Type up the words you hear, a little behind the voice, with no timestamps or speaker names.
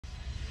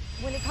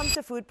When it comes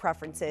to food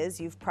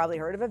preferences, you've probably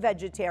heard of a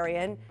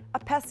vegetarian, a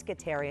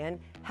pescatarian.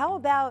 How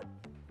about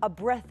a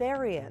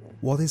breatharian?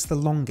 What is the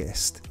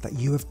longest that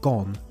you have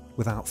gone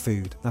without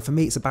food? Now for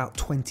me it's about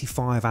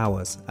 25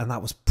 hours and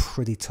that was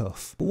pretty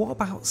tough. But what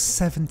about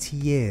 70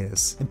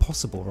 years?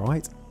 Impossible,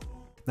 right?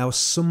 Now as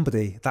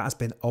somebody that has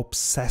been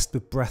obsessed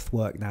with breath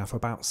work now for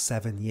about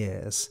 7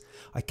 years,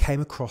 I came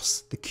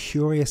across the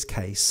curious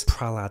case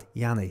Prahlad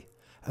Jani,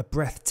 a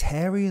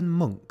breatharian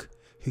monk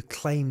who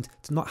claimed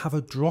to not have a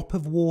drop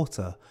of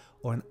water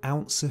or an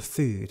ounce of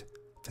food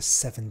for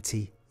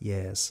 70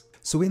 years.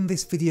 So in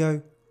this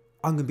video,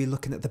 I'm going to be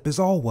looking at the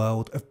bizarre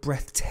world of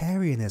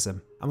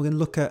breatharianism, and we're going to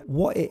look at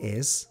what it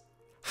is,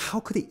 how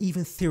could it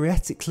even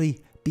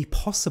theoretically be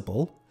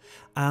possible,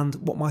 and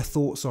what my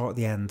thoughts are at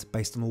the end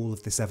based on all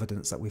of this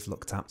evidence that we've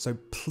looked at. So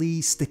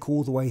please stick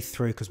all the way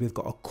through because we've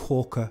got a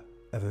corker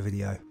of a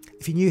video.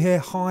 If you're new here,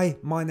 hi,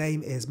 my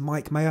name is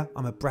Mike Mayer.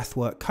 I'm a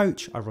breathwork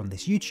coach. I run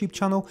this YouTube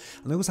channel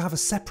and I also have a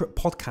separate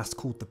podcast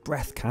called the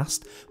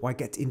Breathcast where I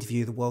get to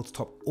interview the world's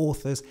top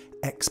authors,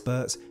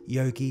 experts,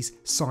 yogis,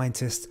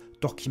 scientists,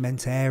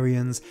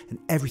 documentarians and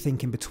everything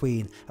in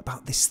between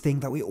about this thing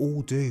that we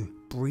all do,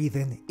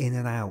 breathing in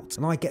and out.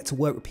 And I get to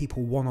work with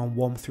people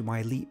one-on-one through my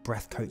elite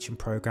breath coaching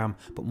program,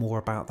 but more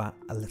about that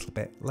a little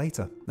bit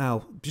later.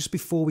 Now, just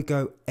before we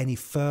go any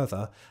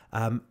further,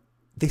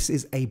 this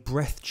is a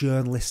breath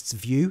journalist's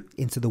view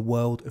into the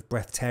world of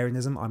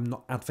breatharianism. I'm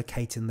not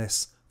advocating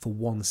this for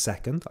 1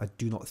 second. I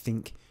do not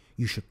think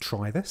you should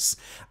try this.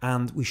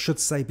 And we should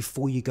say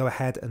before you go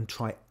ahead and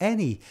try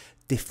any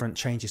different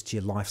changes to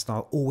your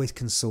lifestyle, always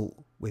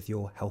consult with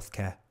your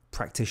healthcare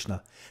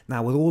practitioner.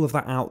 Now, with all of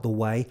that out the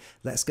way,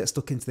 let's get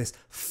stuck into this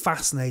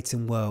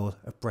fascinating world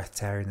of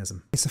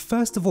breatharianism. So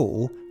first of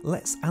all,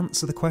 let's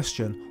answer the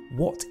question,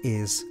 what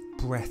is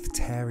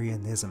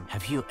breatharianism?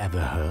 Have you ever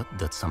heard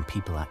that some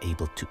people are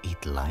able to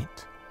eat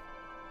light?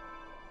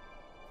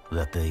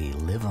 That they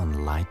live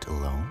on light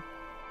alone?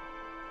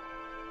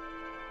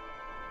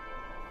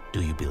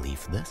 Do you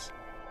believe this?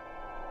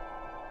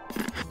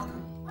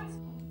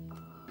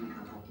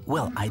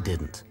 Well, I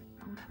didn't.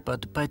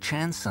 But by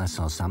chance I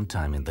saw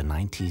sometime in the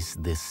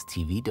 90s this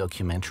TV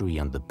documentary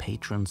on the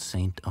patron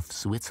saint of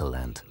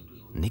Switzerland,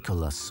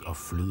 Nicholas of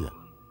Flüe.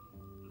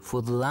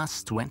 For the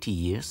last 20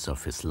 years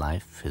of his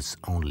life, his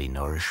only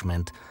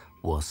nourishment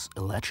was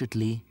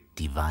allegedly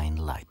divine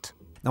light.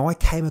 Now, I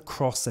came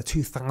across a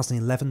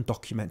 2011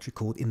 documentary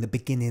called In the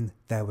Beginning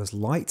There Was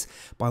Light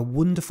by a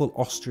wonderful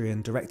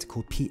Austrian director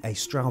called P.A.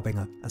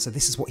 Straubinger. And so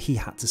this is what he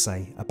had to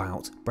say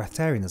about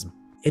breatharianism.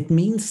 It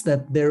means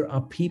that there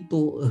are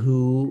people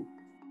who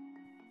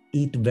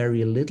eat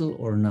very little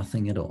or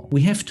nothing at all.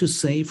 We have to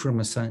say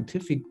from a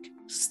scientific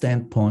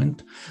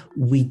standpoint,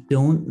 we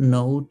don't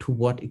know to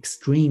what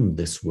extreme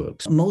this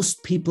works.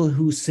 Most people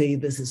who say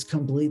this is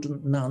complete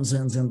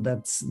nonsense and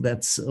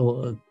that's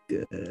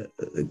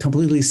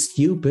completely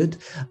stupid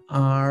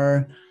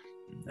are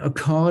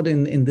caught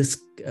in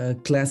this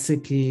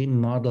classical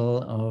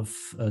model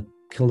of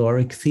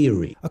caloric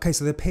theory. Okay,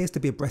 so there appears to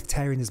be a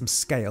breatharianism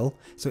scale,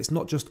 so it's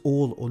not just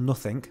all or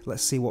nothing.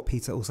 Let's see what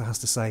Peter also has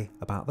to say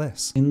about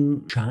this.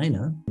 In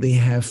China, they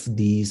have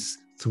these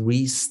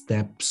 3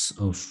 steps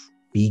of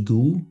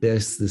bigu.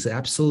 There's this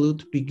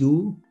absolute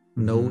bigu,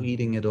 no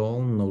eating at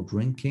all, no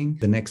drinking.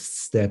 The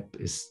next step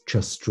is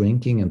just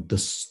drinking, and the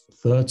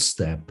 3rd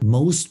step,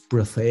 most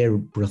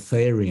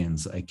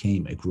breatharians I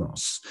came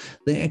across,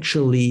 they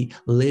actually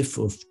live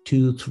of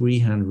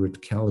 200-300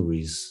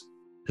 calories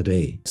a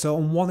day. So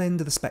on one end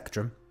of the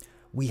spectrum,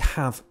 we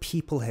have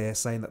people here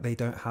saying that they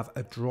don't have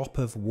a drop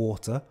of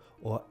water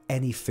or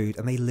any food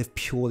and they live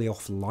purely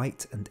off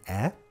light and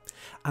air.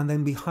 And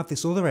then we have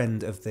this other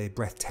end of the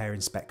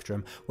breatharian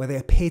spectrum where they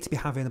appear to be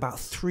having about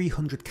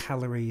 300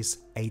 calories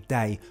a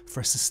day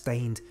for a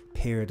sustained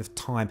period of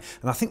time.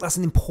 And I think that's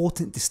an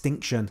important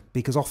distinction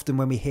because often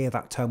when we hear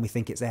that term we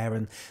think it's air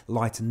and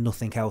light and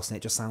nothing else and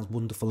it just sounds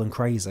wonderful and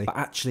crazy. But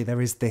actually there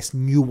is this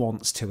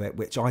nuance to it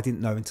which I didn't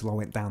know until I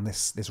went down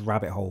this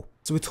rabbit hole.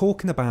 So we're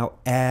talking about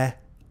air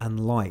and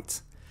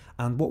light.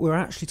 And what we're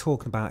actually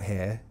talking about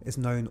here is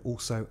known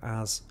also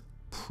as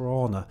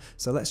Prana.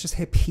 So let's just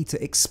hear Peter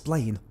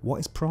explain what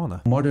is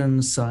Prana.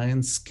 Modern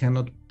science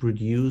cannot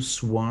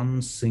produce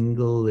one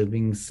single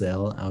living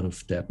cell out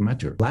of dead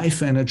matter.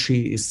 Life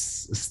energy is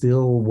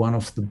still one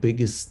of the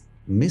biggest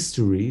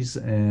mysteries,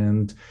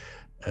 and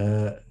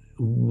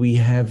we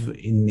have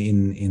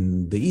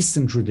in the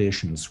Eastern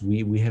traditions,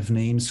 we have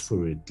names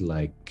for it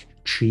like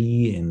Chi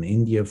in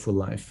India for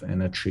life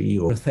energy,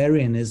 or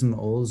breatharianism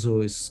also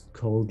is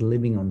called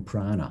living on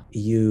prana.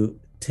 You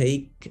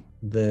take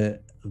the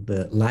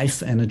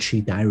life energy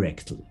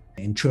directly.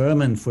 In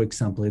German, for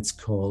example, it's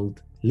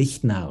called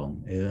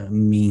Lichtnahrung.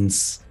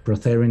 Means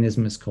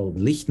breatharianism is called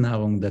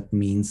Lichtnahrung. That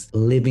means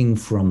living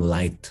from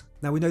light.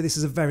 Now we know this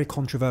is a very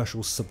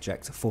controversial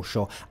subject for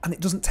sure, and it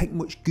doesn't take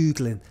much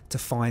Googling to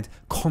find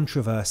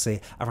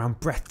controversy around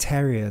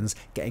breatharians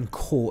getting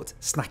caught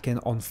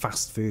snacking on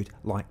fast food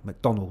like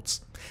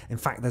McDonald's. In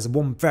fact, there's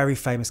one very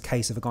famous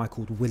case of a guy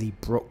called Willie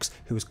Brooks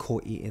who was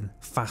caught eating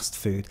fast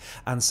food,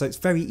 and so it's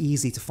very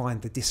easy to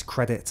find the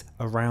discredit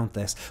around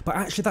this. But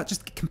actually that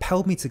just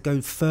compelled me to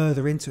go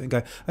further into it and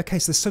go, okay,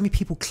 so there's so many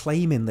people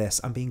claiming this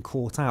and being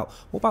caught out.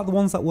 What about the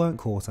ones that weren't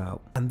caught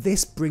out? And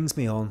this brings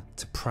me on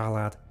to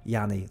Prahlad,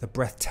 Jani, the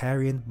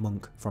Breatharian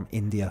monk from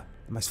India.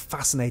 The most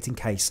fascinating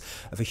case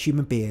of a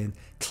human being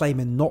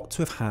claiming not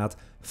to have had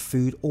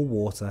food or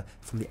water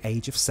from the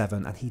age of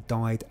 7, and he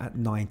died at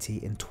 90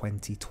 in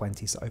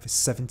 2020. So over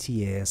 70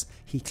 years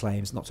he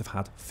claims not to have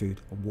had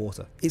food and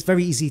water. It's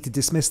very easy to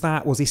dismiss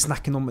that. Was he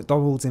snacking on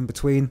McDonald's in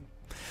between?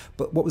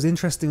 But what was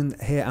interesting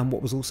here, and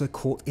what was also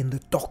caught in the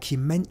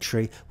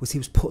documentary, was he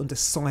was put under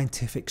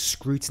scientific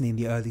scrutiny in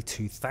the early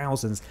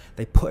 2000s.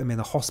 They put him in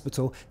a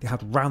hospital, they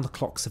had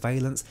round-the-clock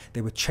surveillance, they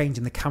were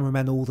changing the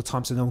cameramen all the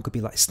time so no one could be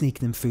like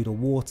sneaking in food or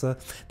water.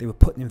 They were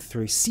putting him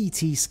through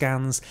CT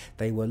scans,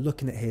 they were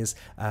looking at his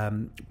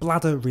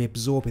bladder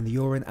reabsorbing the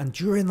urine, and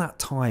during that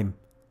time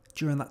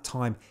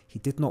he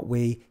did not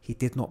wee, he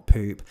did not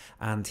poop,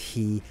 and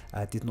he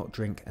did not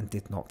drink and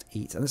did not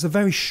eat. And it's a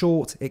very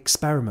short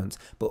experiment,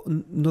 but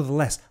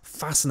nonetheless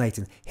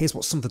fascinating. Here's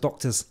what some of the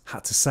doctors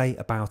had to say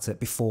about it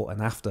before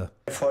and after.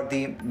 For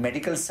the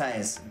medical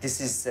science,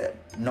 this is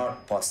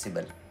not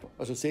possible.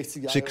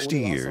 60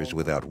 years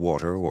without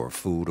water or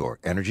food or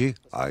energy?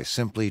 I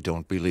simply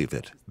don't believe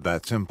it.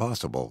 That's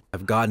impossible.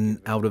 I've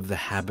gotten out of the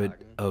habit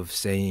of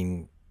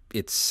saying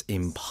it's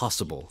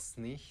impossible.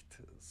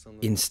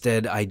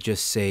 Instead, I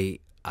just say,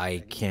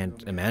 I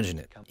can't imagine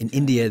it. In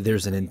India,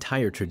 there's an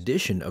entire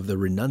tradition of the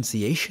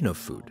renunciation of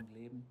food.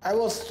 I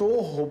was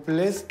so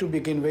hopeless to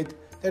begin with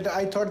that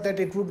I thought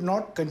that it would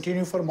not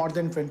continue for more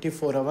than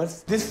 24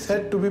 hours. This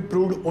had to be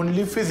proved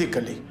only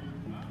physically.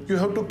 You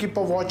have to keep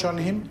a watch on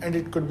him and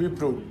it could be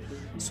proved.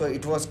 So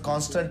it was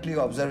constantly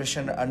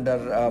observation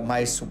under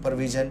my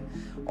supervision.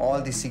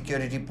 All the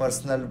security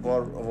personnel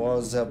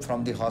was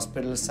from the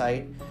hospital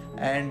side,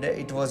 and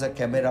it was a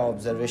camera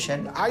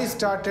observation. I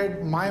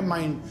started my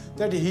mind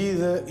that he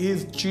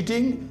is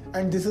cheating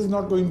and this is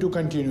not going to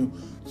continue.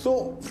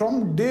 So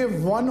from day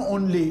one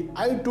only,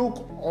 I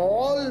took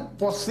all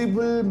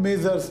possible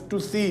measures to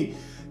see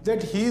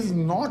that he is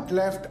not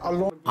left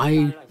alone.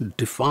 I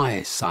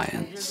defy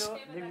science.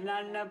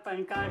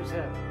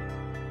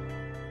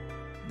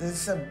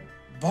 This is a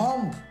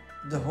bomb.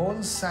 The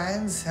whole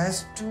science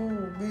has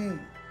to be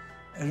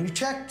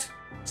rejected.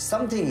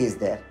 Something is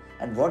there,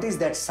 and what is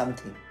that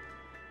something?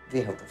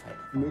 We have to find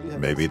it.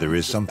 Maybe there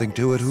is something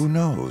to it, who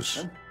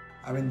knows?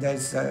 I mean,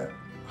 there's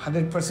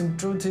 100%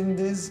 truth in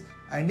this,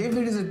 and if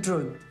it is a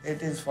truth,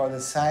 it is for the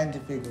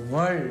scientific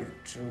world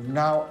to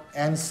now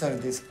answer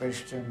this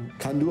question.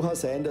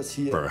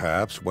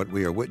 Perhaps what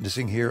we are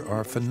witnessing here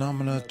are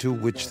phenomena to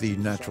which the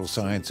natural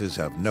sciences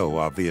have no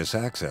obvious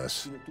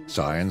access.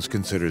 Science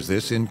considers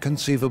this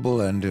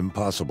inconceivable and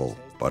impossible,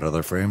 but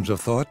other frames of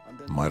thought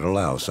might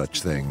allow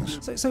such things.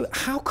 So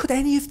how could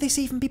any of this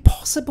even be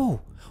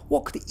possible?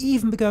 What could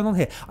even be going on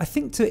here? I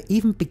think to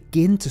even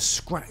begin to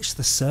scratch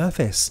the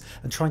surface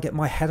and try and get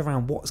my head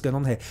around what's going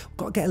on here, we've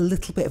got to get a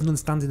little bit of an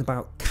understanding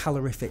about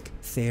calorific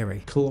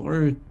theory.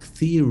 Caloric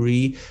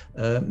theory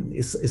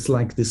is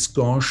like this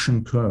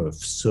Gaussian curve.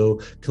 So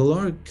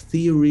caloric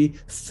theory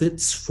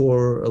fits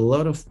for a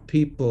lot of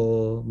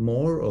people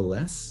more or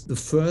less. The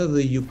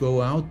further you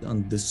go out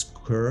on this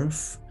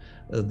curve,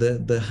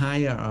 the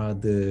higher are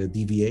the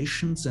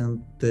deviations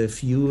and the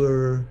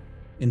fewer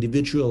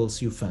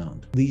individuals you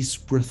found. These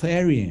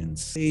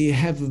breatharians, they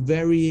have a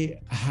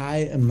very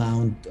high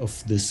amount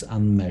of this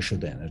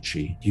unmeasured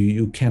energy.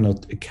 You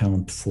cannot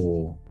account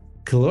for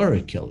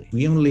calorically.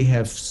 We only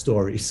have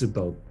stories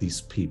about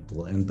these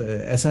people. And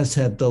as I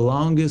said, the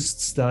longest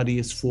study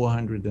is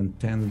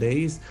 410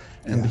 days.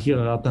 And here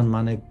Ratan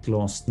Manek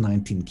lost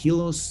 19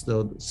 kilos.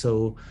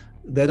 So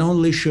that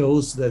only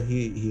shows that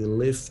he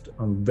lived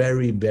on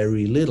very,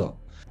 very little.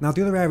 Now,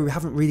 the other area we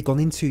haven't really gone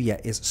into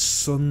yet is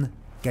sun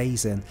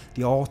gazing,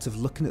 the art of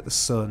looking at the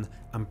sun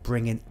and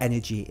bringing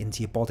energy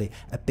into your body,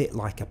 a bit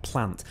like a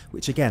plant,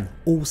 which again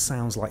all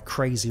sounds like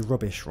crazy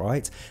rubbish,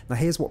 right? Now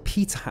here's what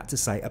Peter had to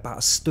say about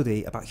a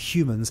study about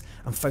humans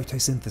and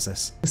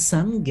photosynthesis.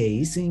 Sun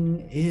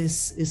gazing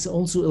is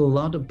also a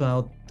lot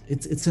about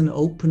it's an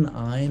open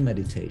eye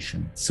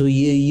meditation. So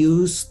you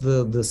use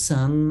the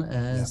sun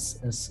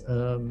as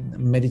a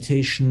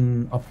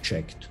meditation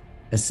object.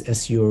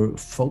 As your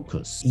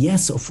focus.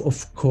 Yes,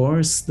 of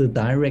course, the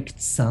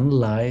direct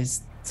sunlight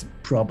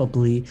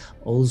probably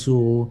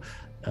also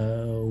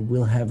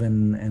will have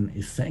an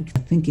effect.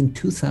 I think in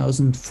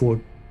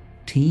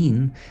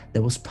 2014,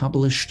 there was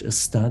published a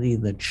study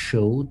that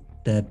showed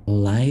that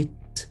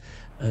light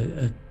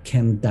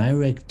can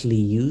directly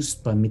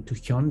used by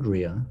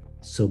mitochondria,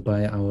 so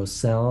by our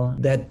cell,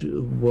 that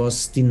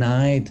was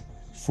denied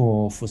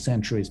for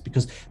centuries,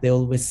 because they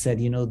always said,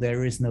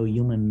 there is no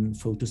human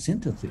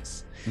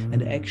photosynthesis.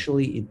 And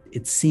actually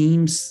it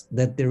seems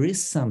that there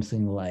is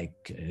something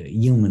like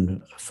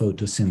human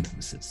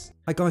photosynthesis.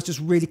 Hi guys, just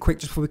really quick,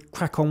 just before we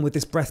crack on with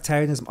this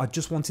breatharianism, I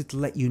just wanted to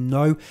let you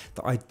know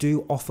that I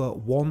do offer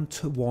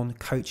one-to-one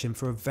coaching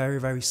for a very,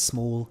 very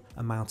small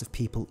amount of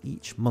people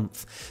each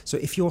month. So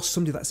if you're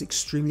somebody that's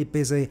extremely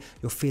busy,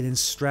 you're feeling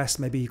stressed,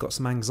 maybe you've got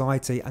some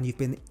anxiety and you've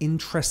been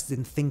interested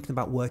in thinking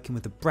about working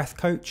with a breath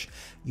coach,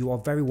 you are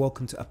very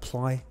welcome to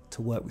apply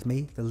to work with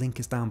me. The link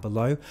is down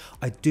below.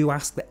 I do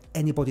ask that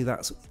anybody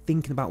that's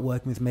thinking about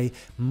working with me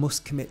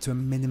must commit to a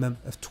minimum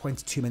of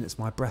 22 minutes of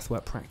my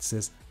breathwork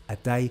practices a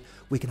day.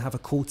 We can have a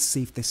call to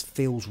see if this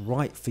feels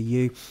right for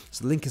you.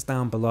 So the link is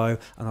down below,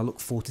 and I look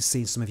forward to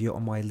seeing some of you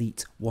on my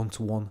elite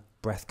one-to-one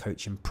breath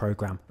coaching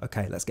program.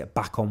 Okay, let's get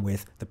back on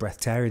with the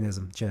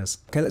breatharianism. Cheers.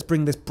 Okay, let's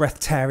bring this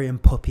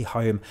breatharian puppy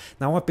home.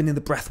 Now, I've been in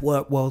the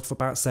breathwork world for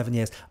about 7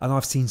 years, and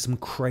I've seen some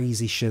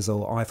crazy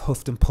shizzle. I've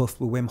huffed and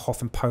puffed with Wim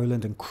Hof in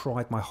Poland and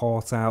cried my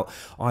heart out.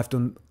 I've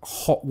done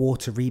hot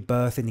water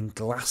rebirthing in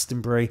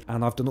Glastonbury,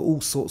 and I've done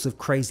all sorts of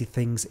crazy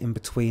things in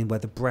between where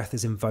the breath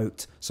is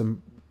invoked,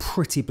 some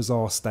pretty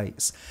bizarre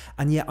states.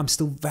 And yet I'm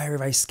still very,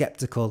 very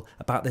skeptical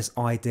about this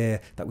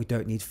idea that we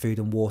don't need food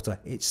and water.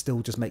 It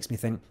still just makes me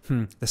think,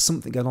 there's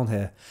something going on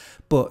here.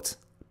 But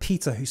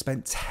Peter, who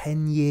spent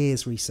 10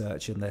 years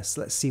researching this,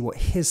 let's see what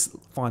his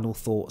final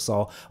thoughts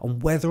are on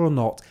whether or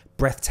not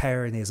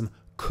breatharianism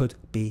could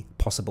be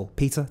possible.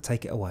 Peter,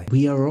 take it away.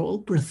 We are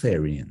all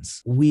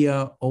breatharians. We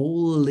are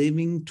all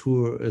living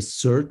to a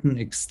certain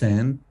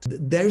extent.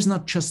 There's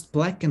not just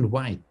black and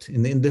white.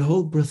 In the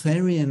whole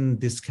breatharian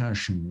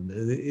discussion,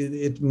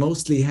 it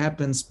mostly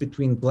happens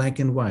between black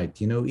and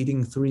white,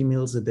 eating 3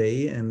 meals a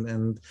day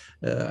and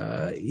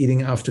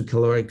eating after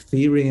caloric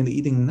theory and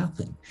eating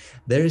nothing.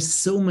 There is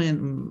so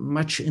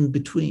much in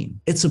between.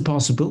 It's a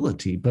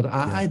possibility, but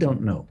I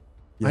don't know.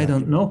 Yeah. I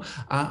don't know.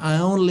 I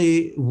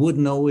only would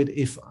know it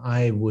if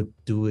I would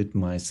do it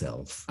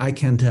myself. I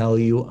can tell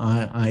you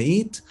I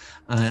eat,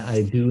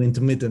 I do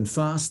intermittent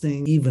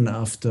fasting. Even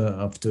after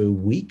a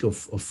week of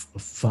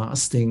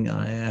fasting,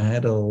 I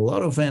had a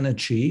lot of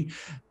energy,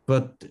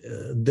 but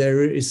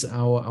there is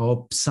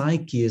our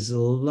psyche is a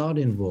lot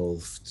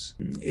involved.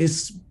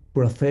 Is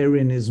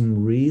breatharianism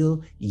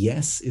real?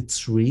 Yes,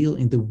 it's real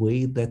in the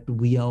way that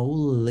we are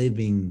all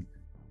living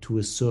to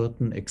a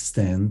certain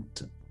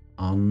extent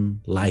on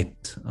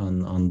light,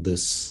 on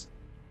this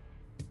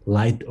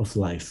light of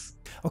life.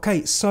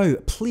 Okay, so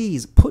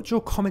please put your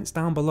comments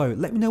down below.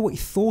 Let me know what you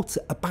thought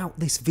about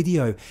this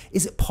video.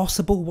 Is it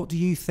possible? What do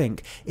you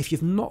think? If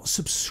you've not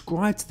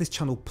subscribed to this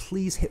channel,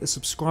 please hit the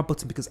subscribe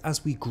button, because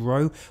as we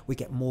grow, we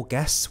get more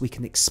guests. We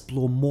can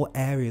explore more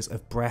areas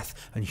of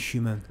breath and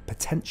human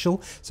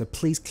potential. So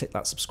please click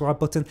that subscribe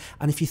button.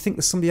 And if you think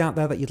there's somebody out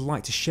there that you'd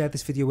like to share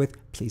this video with,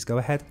 please go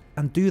ahead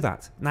and do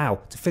that.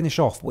 Now, to finish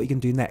off, what are you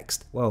going to do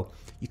next? Well,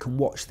 you can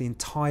watch the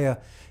entire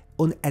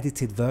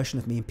unedited version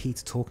of me and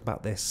Peter talking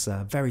about this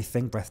very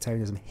thing,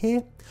 breatharianism,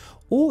 here,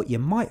 or you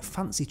might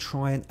fancy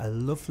trying a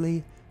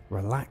lovely,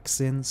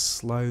 relaxing,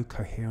 slow,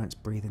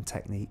 coherent breathing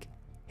technique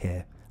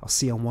here. I'll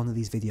see you on one of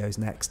these videos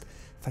next.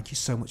 Thank you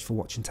so much for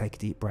watching. Take a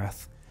deep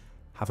breath.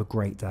 Have a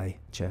great day.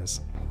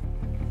 Cheers.